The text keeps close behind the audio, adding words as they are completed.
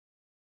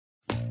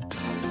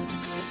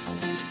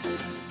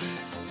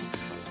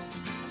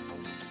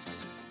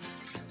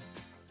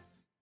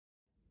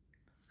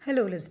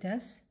Hello,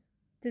 listeners.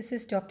 This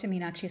is Dr.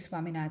 Meenakshi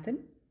Swaminathan.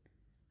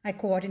 I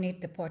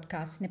coordinate the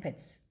podcast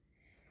Snippets.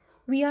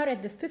 We are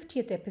at the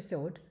 50th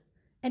episode,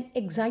 an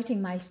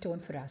exciting milestone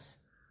for us.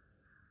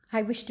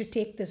 I wish to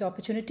take this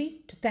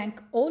opportunity to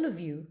thank all of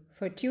you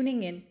for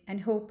tuning in and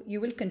hope you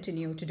will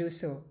continue to do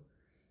so.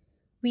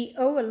 We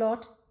owe a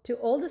lot to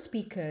all the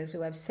speakers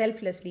who have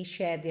selflessly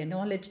shared their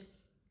knowledge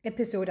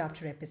episode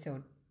after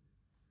episode.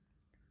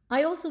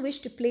 I also wish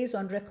to place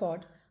on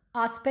record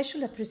our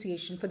special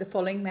appreciation for the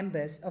following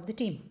members of the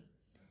team.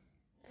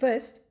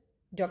 First,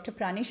 Dr.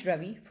 Pranish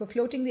Ravi for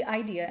floating the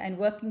idea and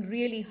working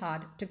really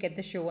hard to get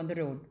the show on the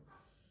road.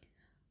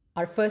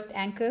 Our first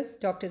anchors,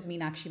 Drs.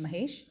 Meenakshi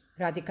Mahesh,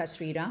 Radhika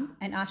Sriram,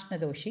 and Ashna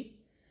Doshi.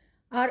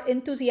 Our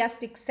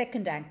enthusiastic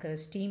second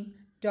anchors team,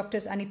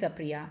 Drs. Anita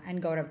Priya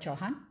and Gaurav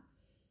Chauhan.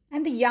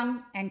 And the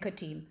young anchor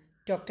team,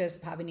 Drs.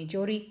 Bhavini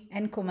Jori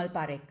and Komal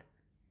Parekh.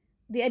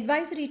 The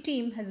advisory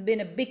team has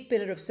been a big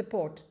pillar of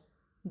support.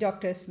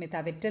 Drs.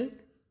 Smita Vittal,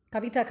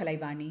 Kavita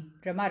Kalaivani,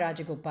 Rama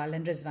Rajagopal,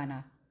 and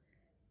Rizwana.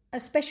 A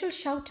special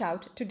shout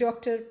out to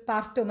Dr.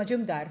 Partho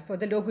Majumdar for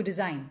the logo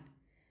design.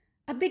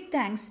 A big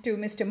thanks to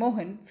Mr.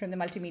 Mohan from the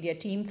multimedia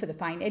team for the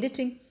fine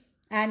editing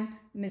and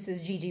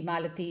Mrs. Gigi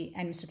Malati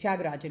and Mr.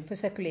 Tyagarajan for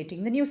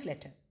circulating the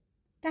newsletter.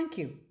 Thank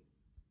you.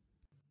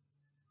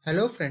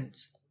 Hello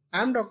friends,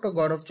 I am Dr.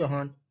 Gaurav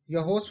Chauhan,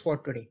 your host for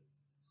today.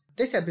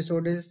 This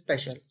episode is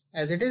special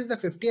as it is the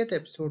 50th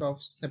episode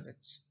of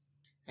Snippets.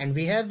 And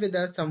we have with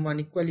us someone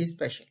equally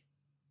special,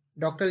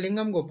 Dr.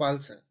 Lingam Gopal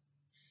sir.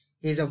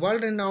 He is a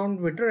world-renowned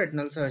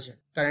vitreoretinal surgeon,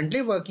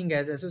 currently working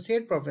as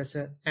Associate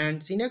Professor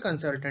and Senior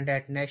Consultant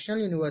at National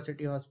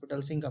University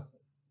Hospital,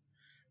 Singapore.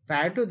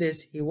 Prior to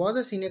this, he was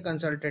a Senior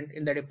Consultant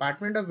in the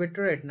Department of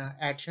Vitreoretina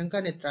at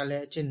Shankar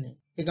Nethralaya, Chennai.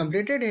 He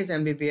completed his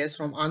MBBS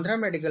from Andhra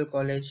Medical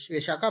College,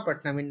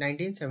 Visakhapatnam in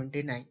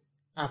 1979,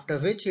 after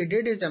which he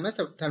did his MS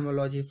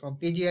Ophthalmology from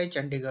PGI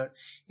Chandigarh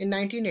in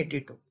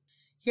 1982.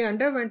 He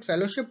underwent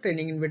fellowship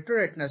training in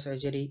vitreoretina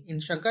surgery in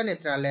Shankar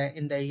Nethralaya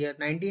in the year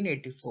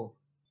 1984.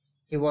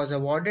 He was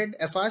awarded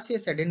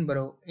FRCS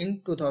Edinburgh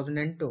in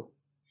 2002.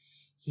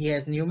 He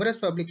has numerous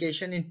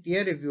publications in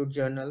peer-reviewed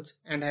journals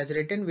and has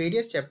written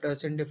various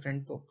chapters in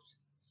different books.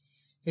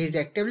 He is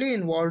actively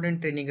involved in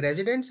training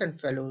residents and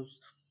fellows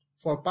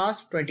for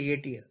past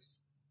 28 years.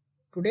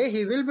 Today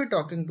he will be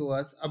talking to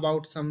us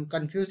about some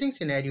confusing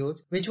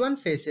scenarios which one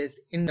faces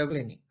in the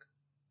clinic.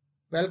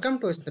 Welcome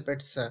to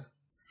Snippets, sir.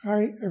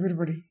 Hi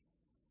everybody.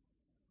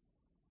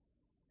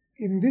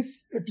 In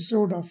this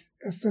episode of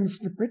SN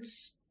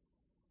Snippets,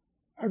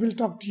 I will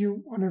talk to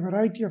you on a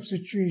variety of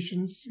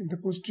situations in the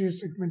posterior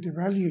segment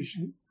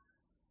evaluation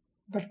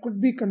that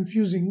could be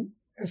confusing,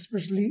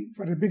 especially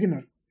for a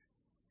beginner.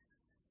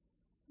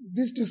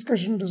 This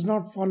discussion does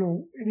not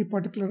follow any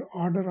particular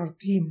order or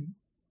theme.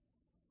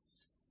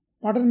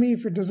 Pardon me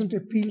if it doesn't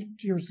appeal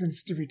to your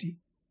sensitivity.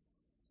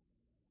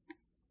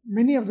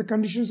 Many of the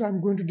conditions I am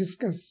going to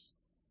discuss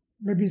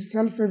may be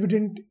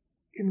self-evident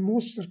in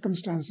most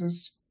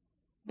circumstances,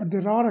 but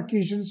there are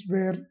occasions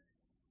where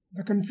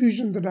the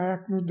confusion in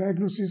the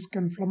diagnosis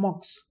can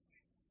flummox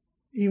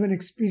even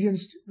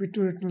experienced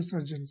vitreoretinal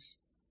surgeons.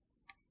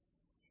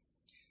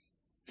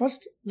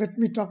 First, let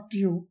me talk to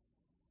you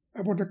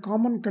about a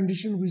common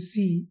condition we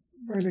see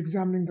while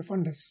examining the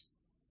fundus,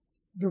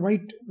 the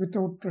white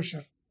without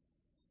pressure.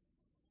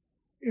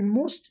 In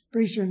most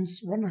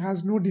patients, one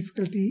has no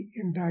difficulty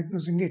in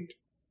diagnosing it.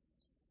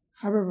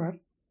 However,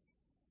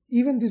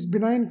 even this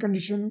benign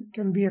condition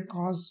can be a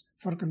cause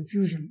for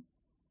confusion.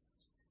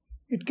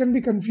 It can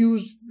be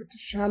confused with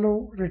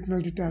shallow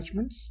retinal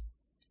detachments,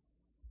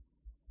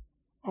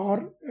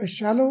 or a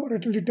shallow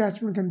retinal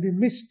detachment can be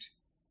missed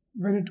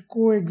when it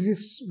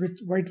coexists with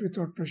white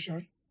without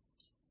pressure.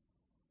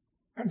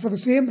 And for the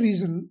same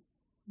reason,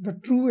 the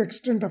true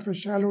extent of a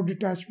shallow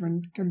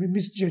detachment can be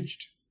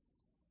misjudged.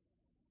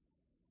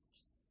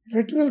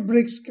 Retinal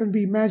breaks can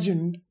be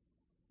imagined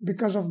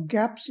because of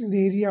gaps in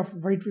the area of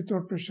white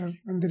without pressure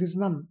when there is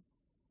none.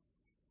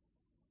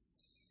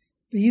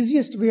 The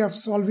easiest way of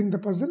solving the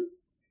puzzle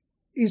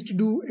is to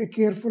do a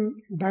careful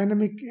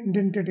dynamic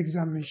indented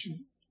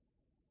examination.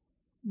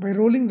 By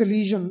rolling the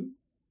lesion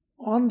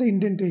on the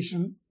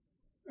indentation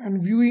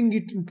and viewing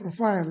it in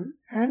profile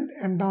and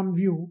end-on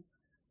view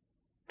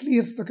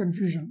clears the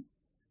confusion.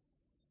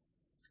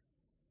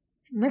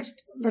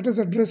 Next, let us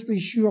address the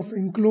issue of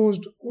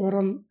enclosed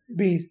oral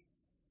bay.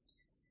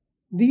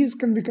 These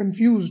can be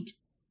confused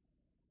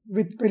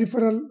with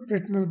peripheral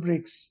retinal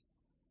breaks.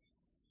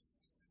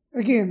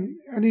 Again,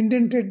 an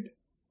indented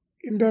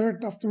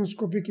indirect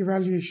ophthalmoscopic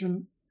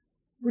evaluation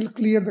will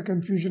clear the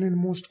confusion in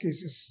most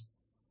cases.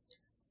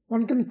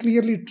 One can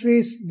clearly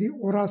trace the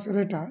ora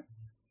serrata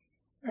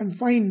and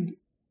find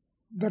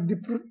that the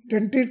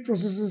dentate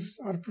processes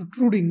are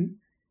protruding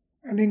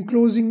and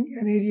enclosing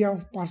an area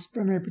of pars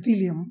plana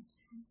epithelium,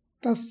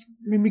 thus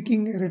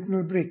mimicking a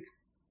retinal break.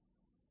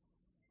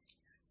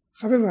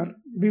 However,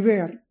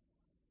 beware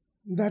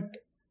that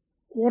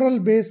oral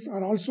bays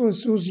are also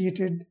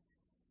associated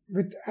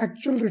with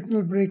actual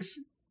retinal breaks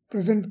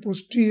present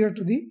posterior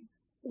to the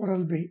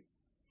oral bay.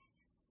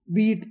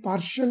 be it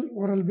partial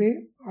oral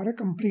bay or a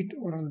complete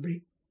oral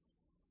bay.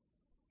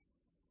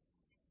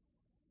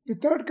 The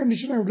third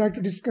condition I would like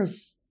to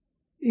discuss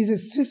is a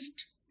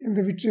cyst in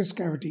the vitreous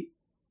cavity.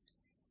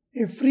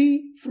 A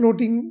free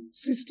floating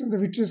cyst in the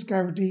vitreous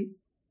cavity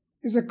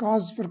is a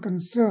cause for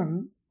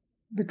concern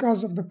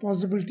because of the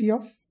possibility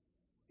of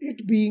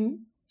it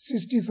being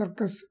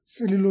Cysticercus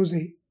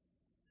cellulosae.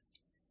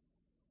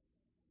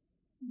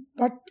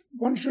 But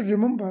one should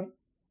remember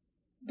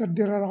that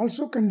there are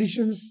also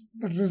conditions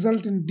that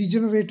result in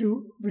degenerative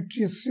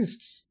vitreous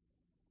cysts.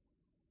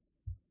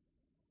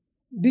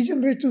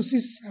 Degenerative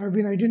cysts have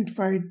been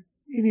identified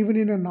even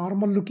in a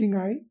normal looking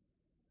eye,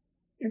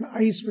 in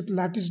eyes with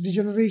lattice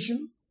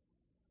degeneration,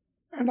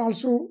 and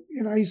also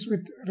in eyes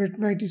with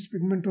retinitis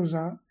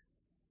pigmentosa,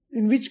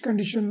 in which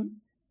condition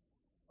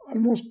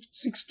almost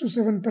 6 to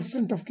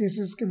 7% of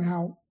cases can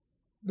have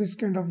this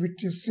kind of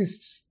vitreous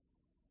cysts.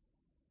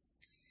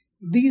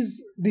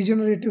 These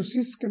degenerative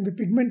cysts can be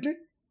pigmented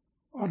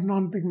or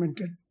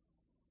non-pigmented.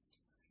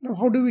 Now,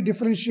 how do we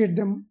differentiate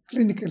them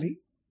clinically?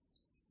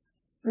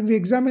 When we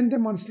examine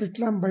them on slit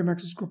lamp by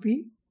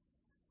microscopy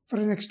for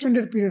an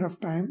extended period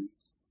of time,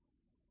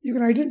 you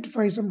can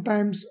identify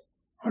sometimes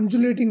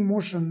undulating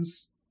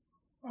motions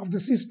of the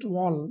cyst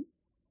wall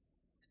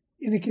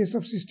in a case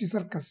of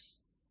cysticercus,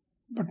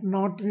 but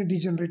not in a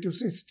degenerative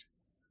cyst.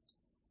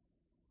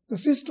 The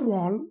cyst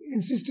wall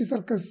in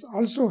cysticercus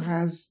also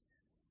has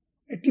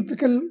a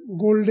typical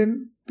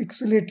golden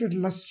pixelated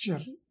luster,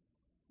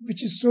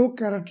 which is so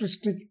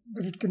characteristic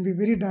that it can be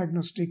very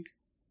diagnostic.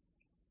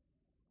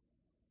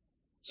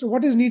 So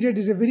what is needed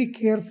is a very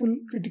careful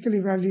critical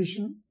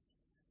evaluation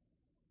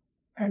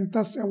and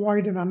thus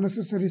avoid an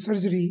unnecessary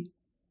surgery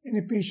in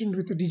a patient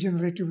with a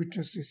degenerative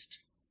vitreous cyst.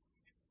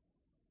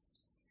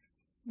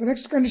 The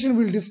next condition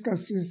we'll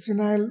discuss is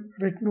senile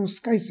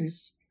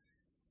retinoschisis,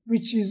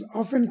 which is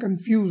often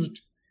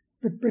confused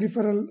with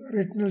peripheral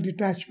retinal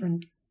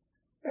detachment,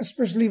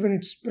 especially when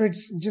it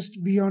spreads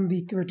just beyond the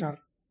equator.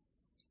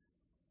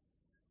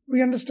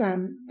 We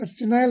understand that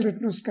senile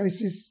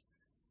retinoschisis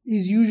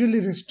is usually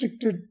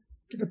restricted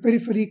to the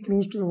periphery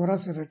close to the ora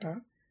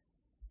serrata.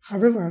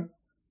 However,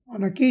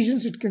 on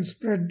occasions it can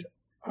spread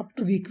up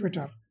to the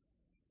equator.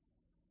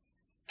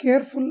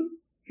 Careful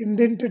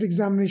indented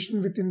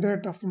examination with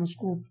indirect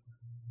ophthalmoscope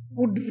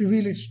would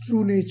reveal its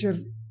true nature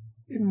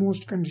in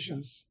most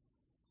conditions.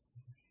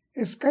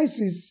 A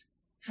schisis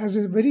has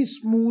a very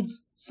smooth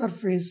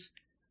surface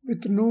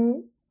with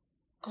no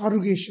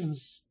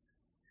corrugations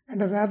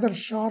and a rather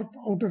sharp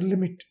outer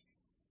limit.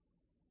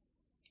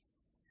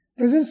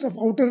 Presence of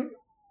outer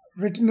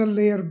retinal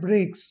layer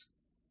breaks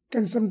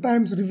can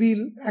sometimes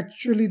reveal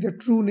actually the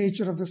true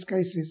nature of the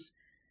schisis,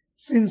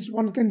 since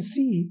one can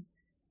see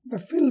the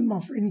film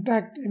of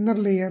intact inner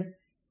layer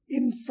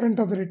in front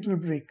of the retinal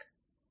break.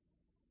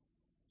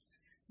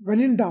 When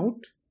in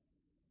doubt,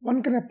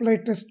 one can apply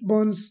test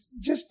burns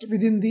just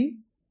within the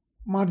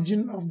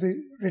margin of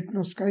the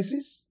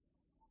retinoschisis,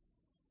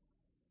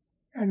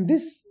 and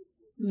this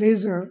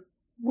laser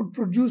would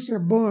produce a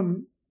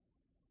burn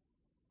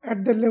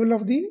at the level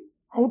of the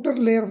outer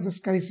layer of the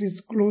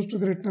schisis close to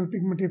the retinal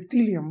pigment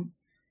epithelium,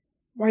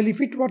 while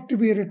if it were to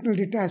be a retinal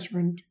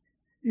detachment,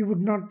 it would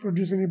not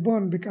produce any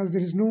burn because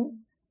there is no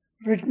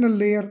retinal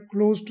layer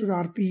close to the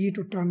RPE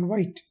to turn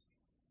white.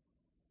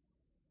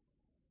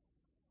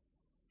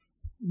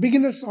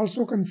 Beginners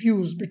also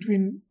confuse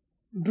between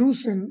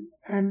drusen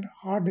and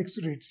hard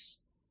exudates.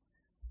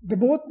 They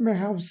both may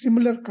have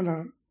similar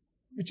color,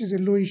 which is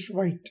yellowish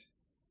white.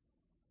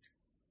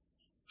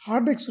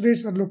 Hard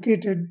exudates are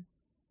located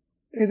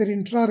either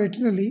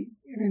intraretinally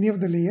in any of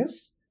the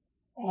layers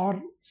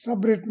or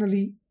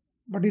subretinally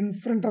but in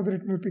front of the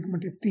retinal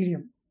pigment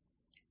epithelium.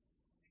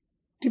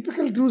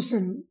 Typical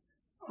drusen,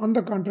 on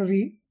the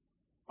contrary,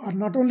 are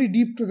not only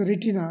deep to the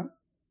retina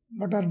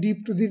but are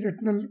deep to the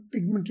retinal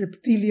pigment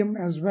epithelium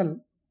as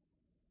well.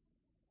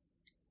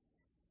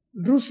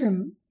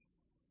 Drusen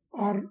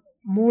are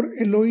more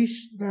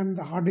yellowish than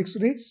the hard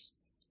exudates,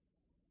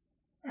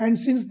 and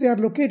since they are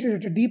located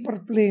at a deeper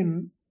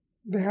plane,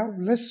 they have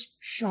less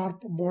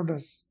sharp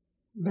borders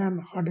than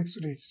hard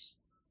exudates.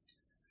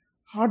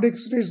 Hard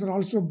exudates are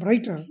also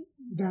brighter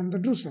than the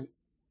drusen.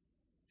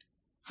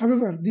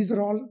 However, these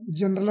are all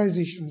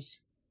generalizations.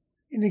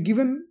 In a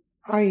given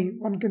eye,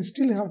 one can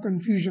still have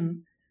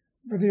confusion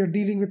whether you're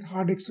dealing with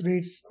hard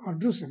exudates or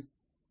drusen.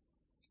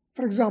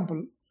 For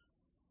example,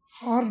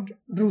 hard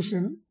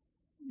drusen,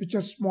 which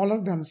are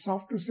smaller than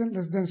soft drusen,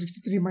 less than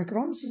 63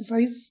 microns in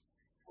size,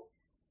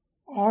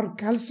 or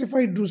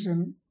calcified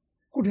drusen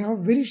could have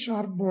very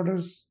sharp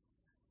borders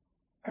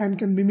and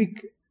can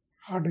mimic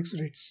hard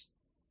exudates.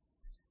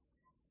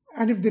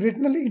 And if the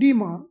retinal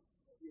edema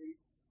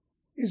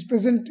is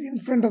present in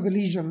front of the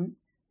lesion,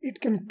 it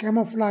can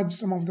camouflage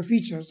some of the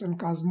features and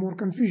cause more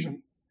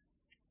confusion.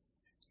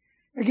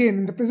 Again,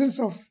 in the presence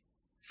of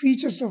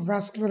features of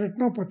vascular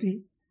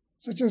retinopathy,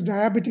 such as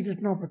diabetic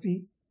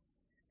retinopathy,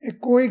 a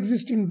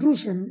coexisting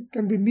drusen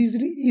can be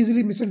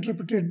easily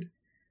misinterpreted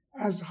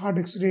as hard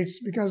exudates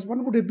because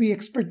one would be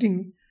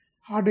expecting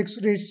hard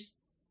exudates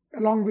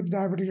along with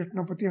diabetic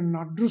retinopathy and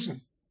not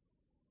drusen.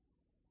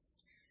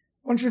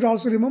 One should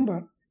also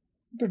remember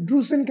that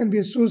drusen can be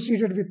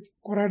associated with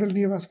choroidal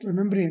neovascular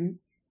membrane,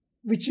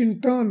 which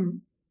in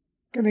turn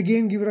can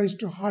again give rise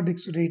to hard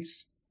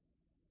exudates.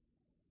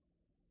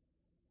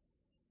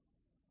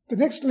 The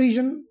next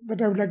lesion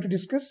that I would like to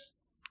discuss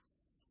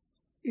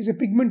is a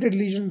pigmented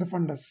lesion in the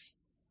fundus.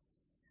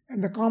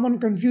 And the common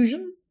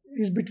confusion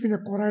is between a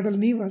choroidal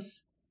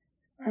nevus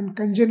and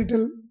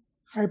congenital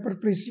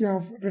hyperplasia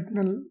of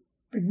retinal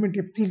pigment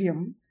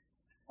epithelium,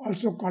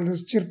 also called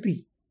as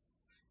CHIRP.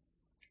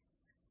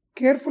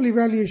 Careful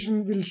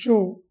evaluation will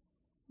show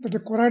that a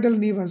choroidal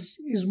nevus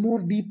is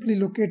more deeply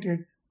located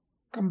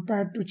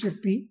compared to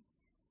CHIRP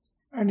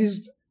and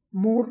is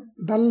more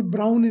dull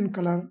brown in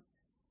color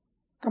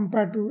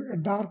compared to a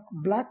dark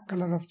black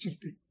color of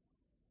CHIRP.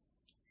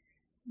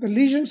 The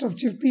lesions of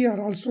CHIRP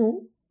are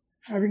also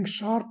having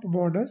sharp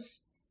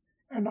borders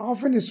and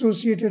often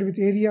associated with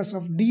areas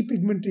of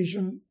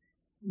depigmentation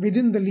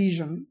within the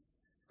lesion,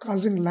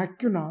 causing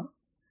lacuna,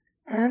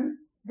 and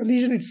the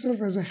lesion itself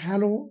has a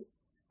halo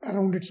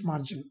around its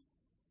margin.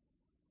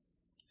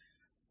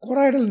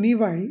 Choroidal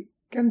nevi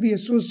can be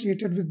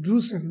associated with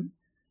drusen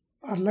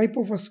or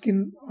lipofuscin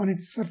skin on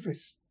its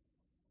surface.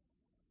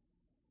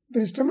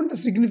 There is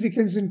tremendous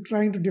significance in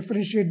trying to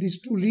differentiate these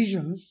two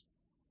lesions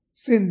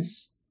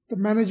since the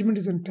management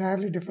is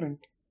entirely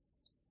different.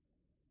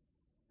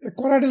 A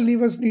choroidal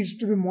nevus needs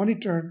to be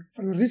monitored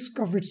for the risk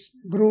of its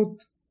growth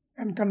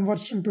and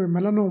conversion to a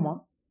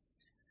melanoma,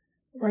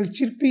 while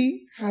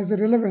CHIRP has a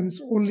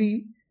relevance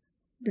only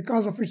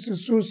because of its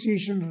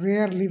association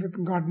rarely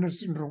with Gardner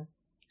syndrome,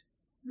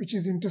 which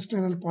is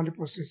intestinal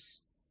polyposis.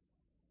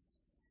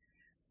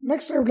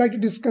 Next, I would like to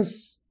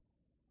discuss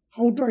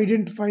how to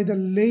identify the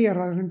layer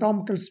or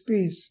anatomical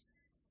space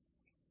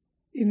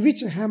in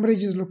which a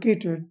hemorrhage is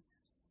located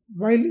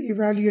while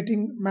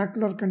evaluating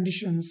macular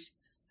conditions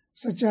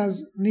such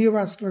as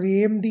neovascular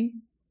AMD,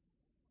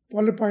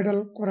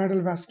 polypoidal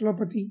choroidal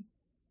vasculopathy,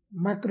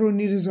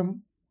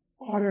 macroaneurysm,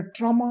 or a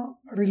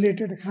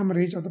trauma-related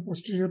hemorrhage of the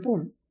posterior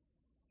pole.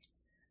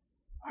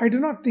 I do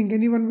not think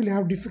anyone will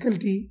have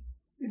difficulty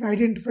in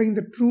identifying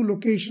the true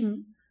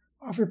location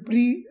of a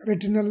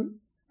pre-retinal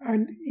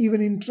and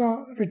even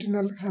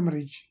intra-retinal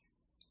hemorrhage.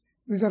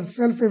 These are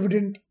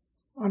self-evident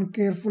on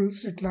careful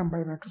slit-lamp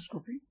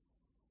biomicroscopy.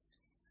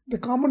 The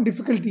common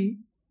difficulty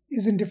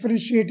is in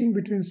differentiating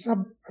between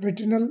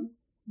subretinal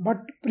but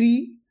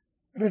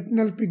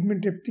pre-retinal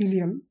pigment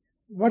epithelial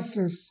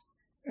versus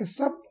a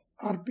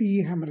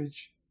sub-RPE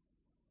hemorrhage.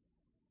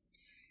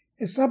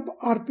 A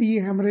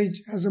sub-RPE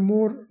hemorrhage has a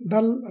more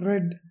dull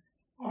red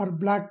or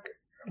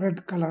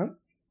black-red color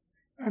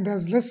and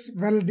has less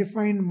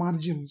well-defined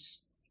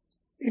margins.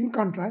 In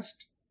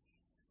contrast,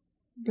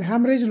 the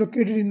hemorrhage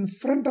located in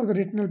front of the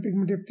retinal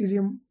pigment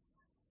epithelium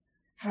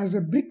has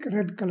a brick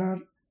red color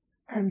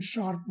and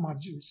sharp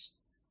margins.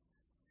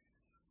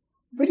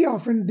 Very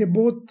often they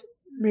both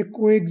may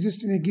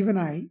coexist in a given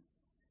eye,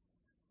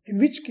 in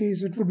which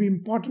case it would be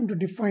important to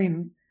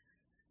define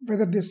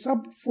whether the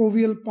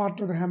subfoveal part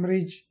of the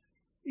hemorrhage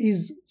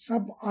is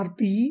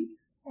sub-RPE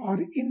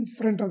or in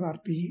front of the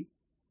RPE.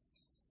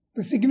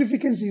 The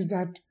significance is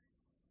that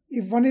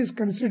if one is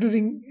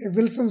considering a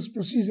Wilson's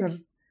procedure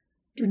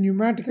to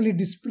pneumatically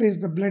displace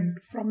the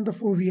blood from the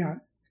fovea,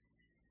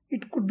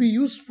 it could be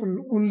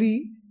useful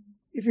only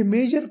if a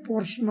major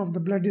portion of the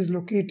blood is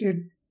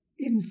located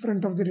in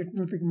front of the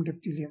retinal pigment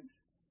epithelium.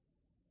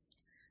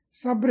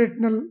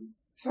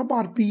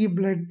 Sub-RPE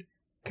blood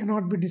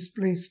cannot be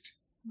displaced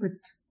with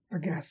the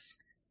gas.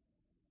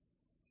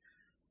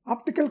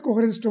 Optical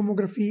coherence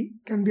tomography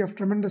can be of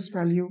tremendous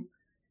value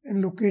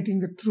in locating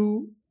the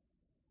true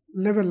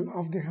level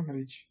of the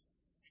hemorrhage.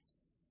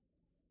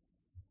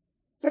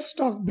 Let's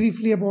talk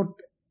briefly about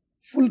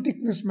full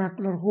thickness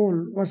macular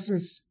hole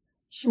versus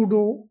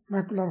pseudo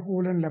macular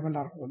hole and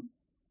lamellar hole.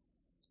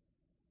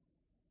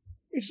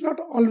 It's not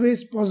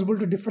always possible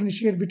to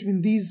differentiate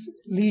between these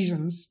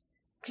lesions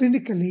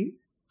clinically,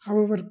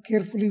 however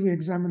carefully we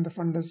examine the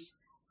fundus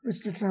with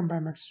slit-lamp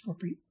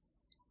biomicroscopy.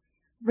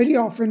 Very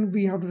often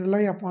we have to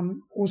rely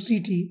upon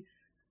OCT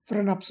for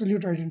an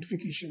absolute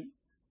identification.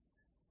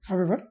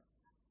 However,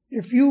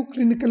 a few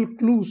clinical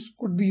clues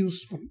could be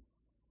useful.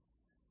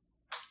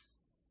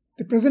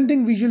 The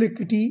presenting visual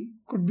acuity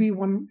could be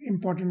one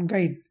important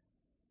guide.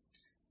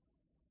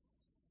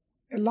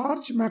 A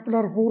large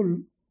macular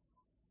hole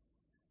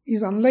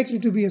is unlikely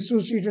to be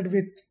associated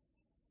with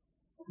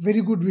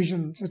very good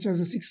vision, such as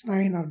a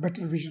 6/9 or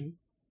better vision.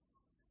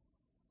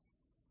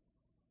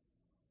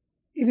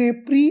 In a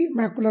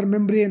pre-macular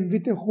membrane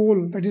with a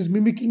hole that is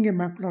mimicking a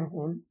macular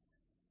hole,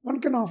 one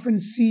can often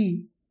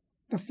see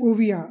the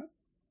fovea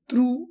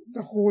through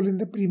the hole in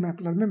the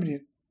premacular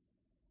membrane.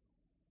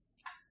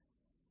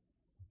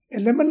 A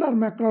lamellar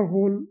macular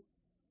hole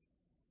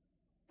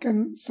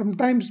can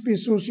sometimes be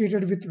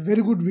associated with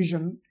very good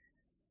vision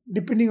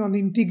depending on the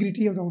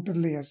integrity of the outer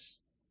layers,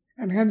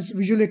 and hence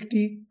visual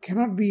acuity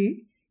cannot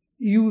be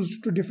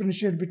used to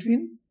differentiate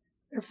between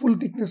a full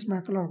thickness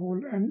macular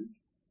hole and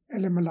a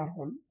lamellar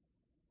hole,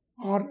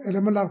 or a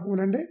lamellar hole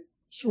and a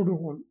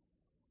pseudo-hole.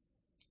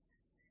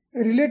 A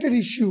related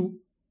issue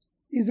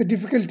is the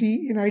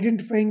difficulty in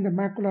identifying the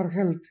macular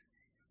health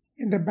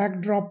in the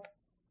backdrop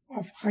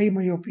of high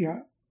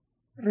myopia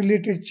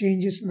related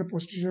changes in the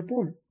posterior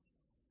pole.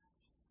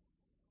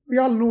 We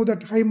all know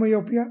that high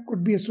myopia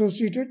could be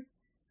associated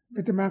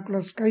with a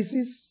macular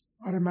schisis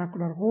or a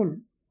macular hole.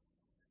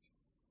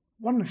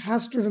 One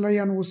has to rely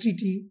on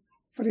OCT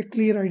for a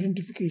clear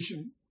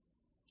identification.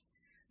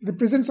 The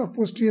presence of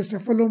posterior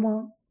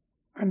cephaloma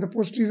and the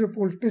posterior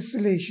pole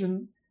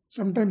tessellation,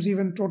 sometimes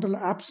even total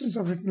absence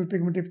of retinal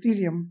pigment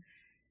epithelium,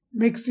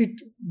 makes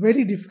it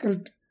very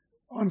difficult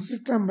on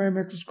slit lamp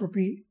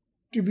biomicroscopy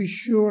to be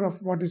sure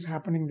of what is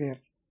happening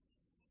there.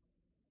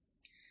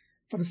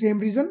 For the same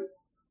reason,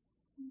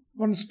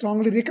 one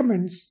strongly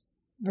recommends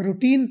the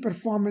routine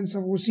performance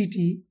of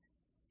OCT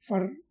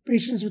for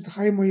patients with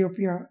high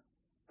myopia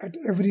at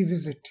every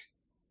visit.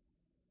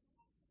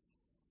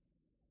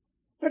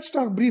 Let's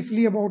talk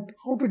briefly about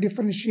how to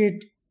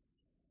differentiate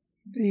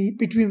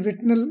between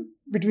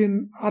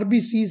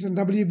RBCs and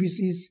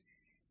WBCs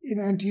in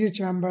anterior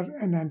chamber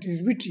and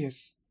anterior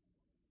vitreous.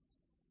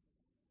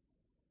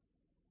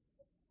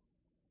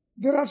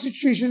 There are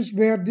situations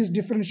where this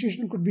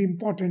differentiation could be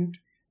important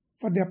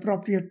for the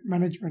appropriate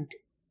management.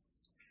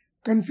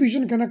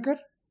 Confusion can occur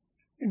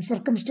in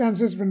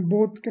circumstances when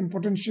both can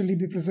potentially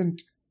be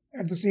present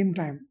at the same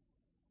time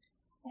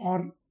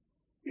or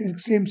in the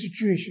same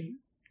situation,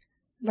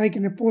 like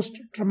in a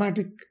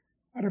post-traumatic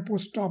or a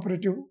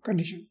post-operative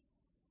condition.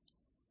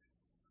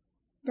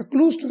 The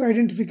clues to the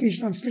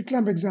identification on slit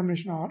lamp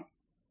examination are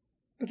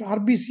that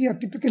RBC are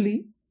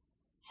typically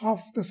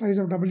half the size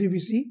of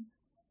WBC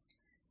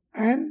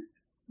and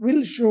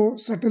will show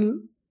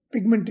subtle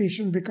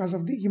pigmentation because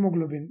of the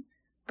hemoglobin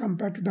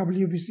compared to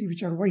WBC,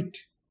 which are white.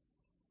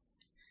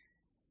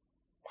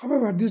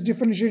 However, this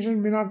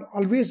differentiation may not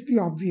always be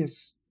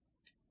obvious.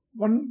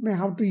 One may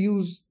have to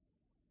use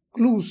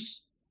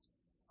clues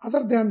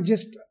other than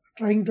just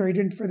trying to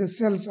identify the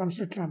cells on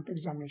slit lamp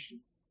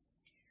examination.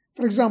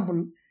 For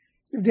example,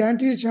 if the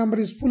anterior chamber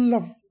is full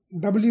of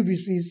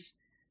WBCs,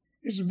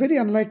 it's very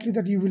unlikely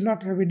that you will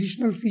not have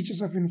additional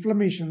features of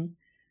inflammation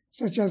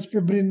such as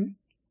fibrin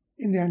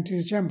in the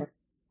anterior chamber,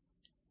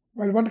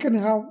 while one can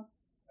have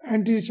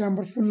anterior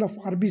chamber full of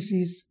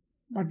RBCs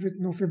but with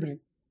no fibrin.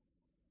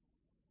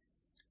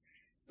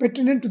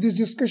 Pertinent to this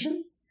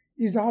discussion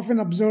is the often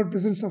observed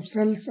presence of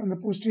cells on the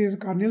posterior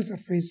corneal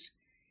surface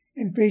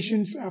in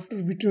patients after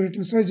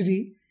vitreoretinal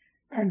surgery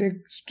and a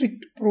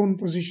strict prone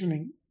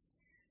positioning.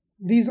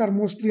 These are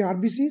mostly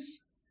RBCs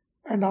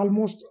and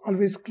almost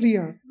always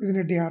clear within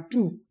a day or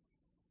two.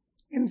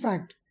 In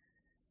fact,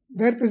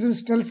 their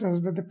presence tells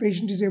us that the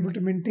patient is able to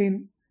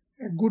maintain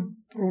a good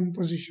prone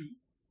position.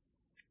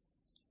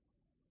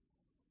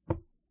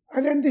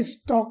 I'll end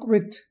this talk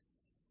with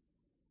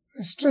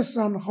stress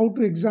on how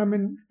to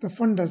examine the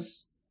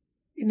fundus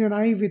in an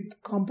eye with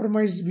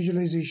compromised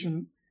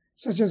visualization,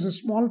 such as a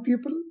small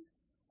pupil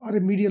or a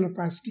medial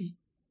opacity,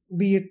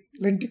 be it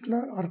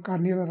lenticular or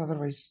corneal or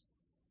otherwise.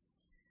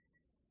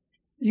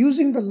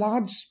 Using the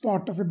large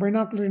spot of a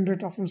binocular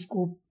indirect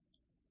ophthalmoscope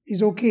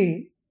is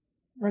okay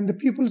when the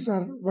pupils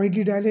are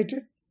widely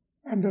dilated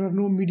and there are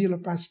no medial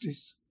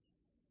opacities.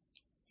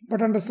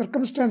 But under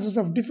circumstances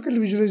of difficult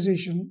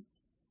visualization,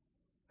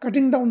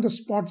 cutting down the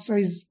spot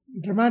size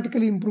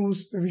dramatically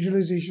improves the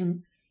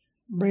visualization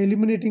by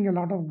eliminating a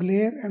lot of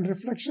glare and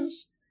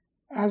reflections,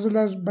 as well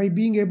as by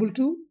being able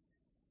to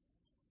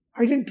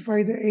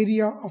identify the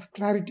area of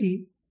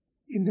clarity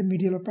in the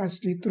medial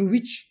opacity through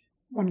which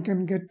one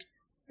can get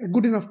a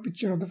good enough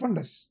picture of the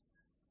fundus.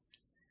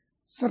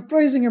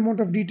 Surprising amount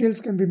of details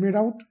can be made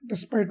out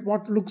despite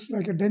what looks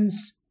like a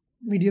dense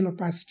medial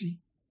opacity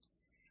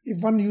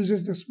if one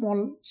uses the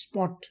small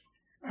spot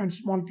and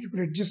small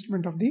pupil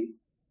adjustment of the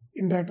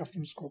indirect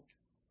ophthalmoscope.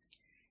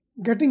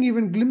 Getting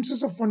even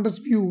glimpses of fundus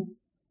view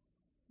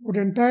would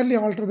entirely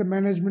alter the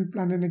management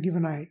plan in a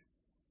given eye.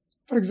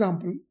 For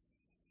example,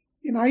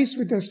 in eyes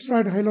with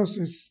asteroid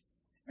hyalosis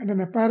and an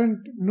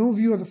apparent no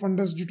view of the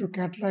fundus due to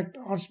cataract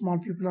or small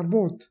pupil or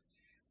both,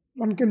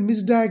 one can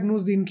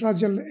misdiagnose the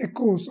intraocular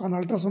echoes on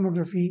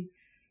ultrasonography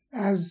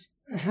as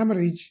a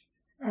hemorrhage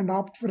and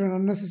opt for an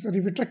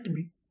unnecessary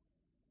vitrectomy.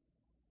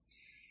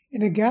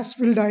 In a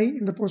gas-filled eye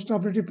in the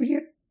postoperative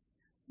period,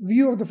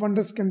 view of the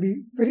fundus can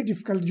be very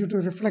difficult due to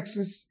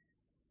reflexes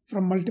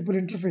from multiple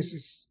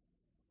interfaces.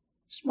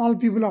 Small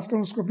pupil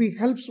ophthalmoscopy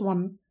helps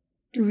one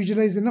to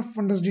visualize enough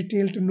fundus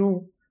detail to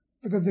know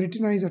whether the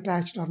retina is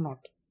attached or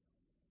not.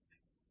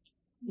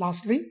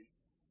 Lastly,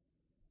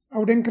 I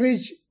would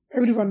encourage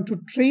everyone to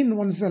train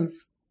oneself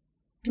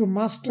to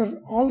master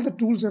all the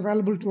tools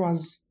available to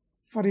us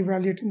for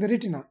evaluating the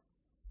retina.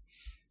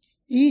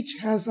 Each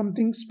has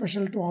something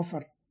special to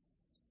offer.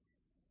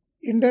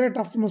 Indirect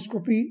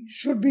ophthalmoscopy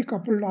should be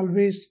coupled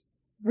always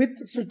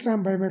with slit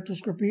lamp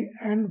biomicroscopy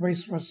and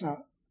vice versa.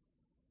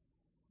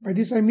 By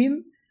this I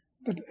mean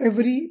that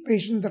every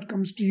patient that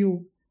comes to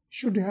you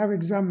should have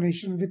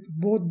examination with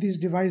both these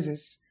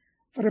devices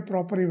for a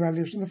proper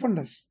evaluation of the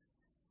fundus.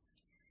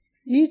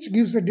 Each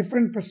gives a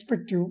different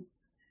perspective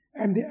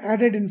and the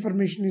added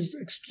information is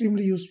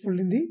extremely useful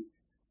in the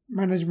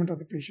management of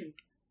the patient.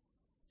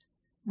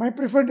 My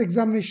preferred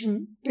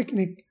examination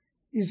technique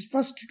is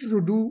first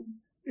to do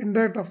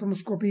indirect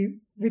ophthalmoscopy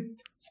with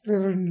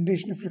scleral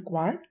indentation if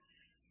required,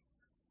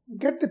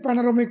 get the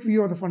panoramic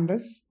view of the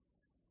fundus,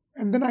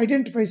 and then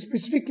identify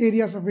specific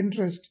areas of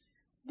interest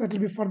that will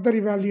be further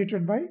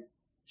evaluated by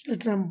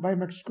slit lamp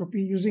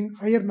biomicroscopy using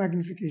higher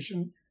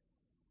magnification.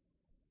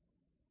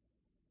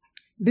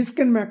 Disc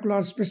and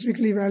macula are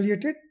specifically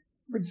evaluated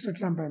with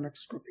slit lamp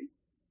biomicroscopy.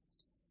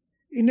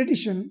 In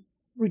addition,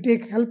 we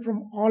take help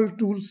from all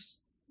tools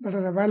that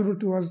are available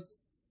to us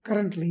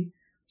currently,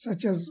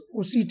 such as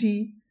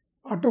OCT,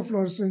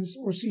 autofluorescence,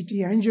 OCT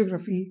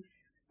angiography,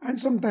 and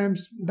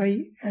sometimes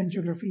dye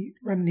angiography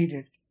when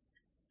needed.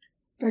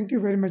 Thank you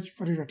very much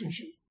for your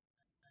attention.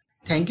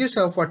 Thank you,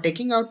 sir, for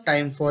taking out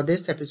time for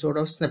this episode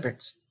of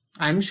Snippets.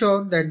 I am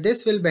sure that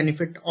this will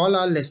benefit all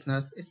our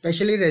listeners,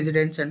 especially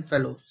residents and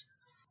fellows.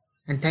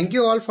 And thank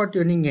you all for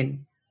tuning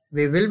in.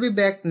 We will be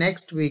back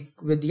next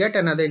week with yet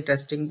another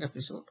interesting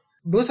episode.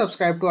 Do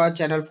subscribe to our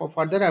channel for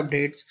further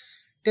updates.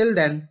 Till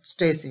then,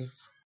 stay safe.